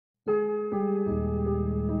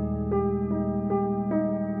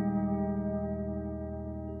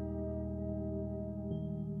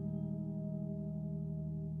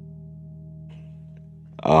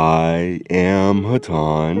I am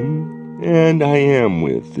Hatonn, and I am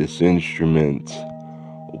with this instrument.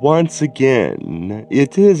 Once again,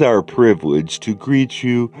 it is our privilege to greet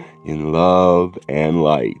you in love and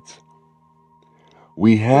light.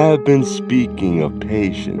 We have been speaking of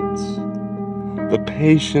patience, the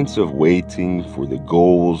patience of waiting for the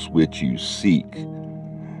goals which you seek,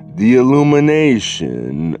 the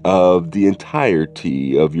illumination of the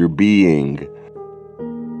entirety of your being.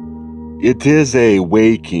 It is a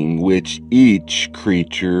waking which each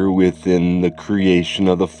creature within the creation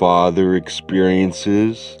of the Father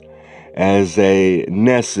experiences as a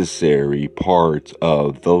necessary part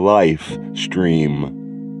of the life stream.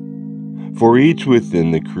 For each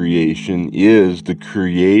within the creation is the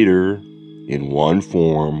Creator in one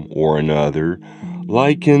form or another,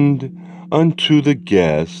 likened unto the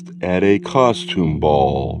guest at a costume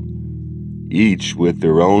ball, each with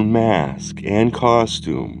their own mask and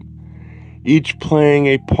costume, each playing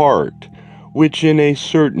a part which in a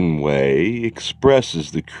certain way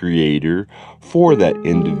expresses the Creator for that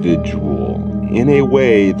individual in a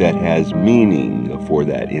way that has meaning for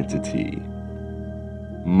that entity.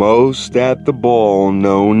 Most at the ball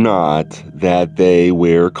know not that they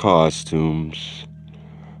wear costumes.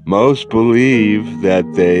 Most believe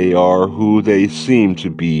that they are who they seem to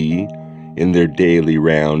be in their daily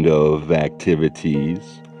round of activities.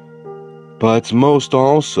 But most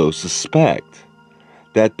also suspect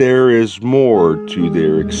that there is more to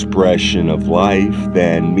their expression of life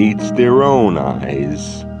than meets their own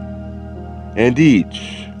eyes. And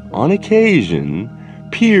each, on occasion,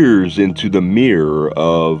 peers into the mirror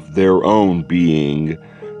of their own being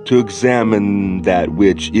to examine that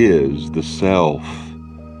which is the self.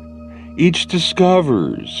 Each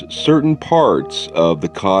discovers certain parts of the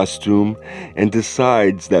costume and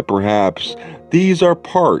decides that perhaps these are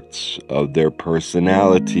parts of their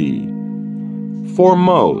personality. For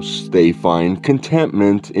most, they find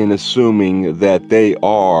contentment in assuming that they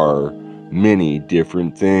are many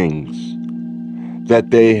different things,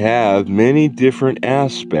 that they have many different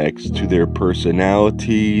aspects to their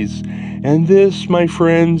personalities, and this, my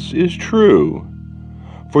friends, is true.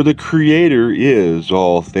 For the Creator is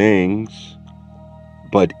all things,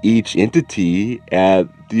 but each entity at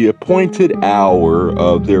the appointed hour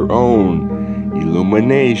of their own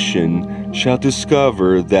illumination shall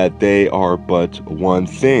discover that they are but one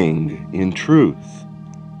thing in truth.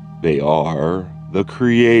 They are the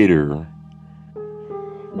Creator.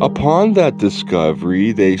 Upon that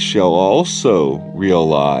discovery, they shall also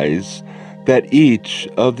realize that each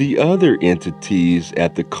of the other entities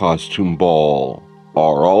at the costume ball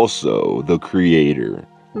are also the Creator.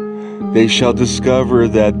 They shall discover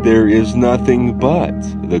that there is nothing but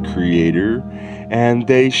the Creator, and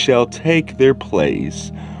they shall take their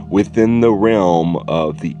place within the realm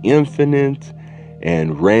of the infinite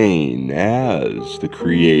and reign as the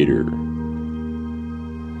Creator.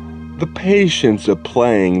 The patience of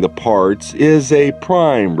playing the parts is a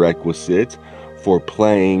prime requisite for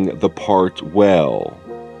playing the part well.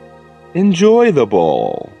 Enjoy the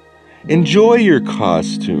ball. Enjoy your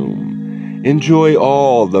costume. Enjoy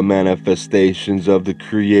all the manifestations of the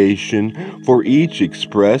creation, for each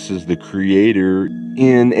expresses the Creator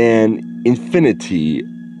in an infinity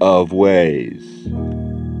of ways.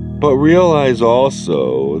 But realize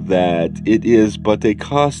also that it is but a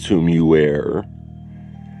costume you wear,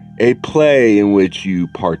 a play in which you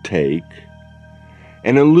partake,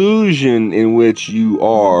 an illusion in which you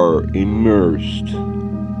are immersed.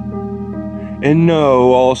 And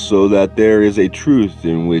know also that there is a truth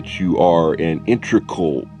in which you are an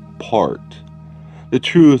integral part, the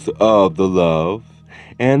truth of the love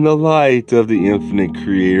and the light of the infinite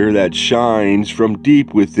Creator that shines from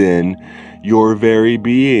deep within your very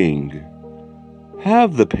being.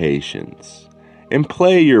 Have the patience and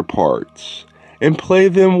play your parts, and play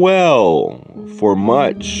them well, for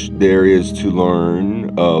much there is to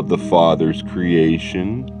learn of the Father's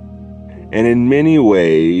creation. And in many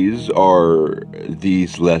ways are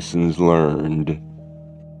these lessons learned.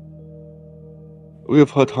 We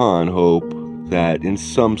of Hatonn hope that in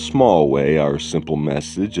some small way our simple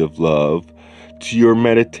message of love to your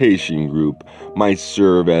meditation group might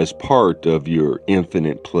serve as part of your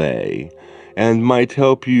infinite play and might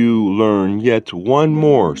help you learn yet one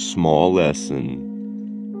more small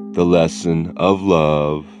lesson, the lesson of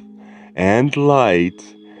love and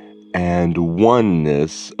light and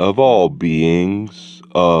oneness of all beings,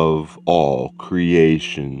 of all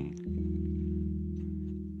creation.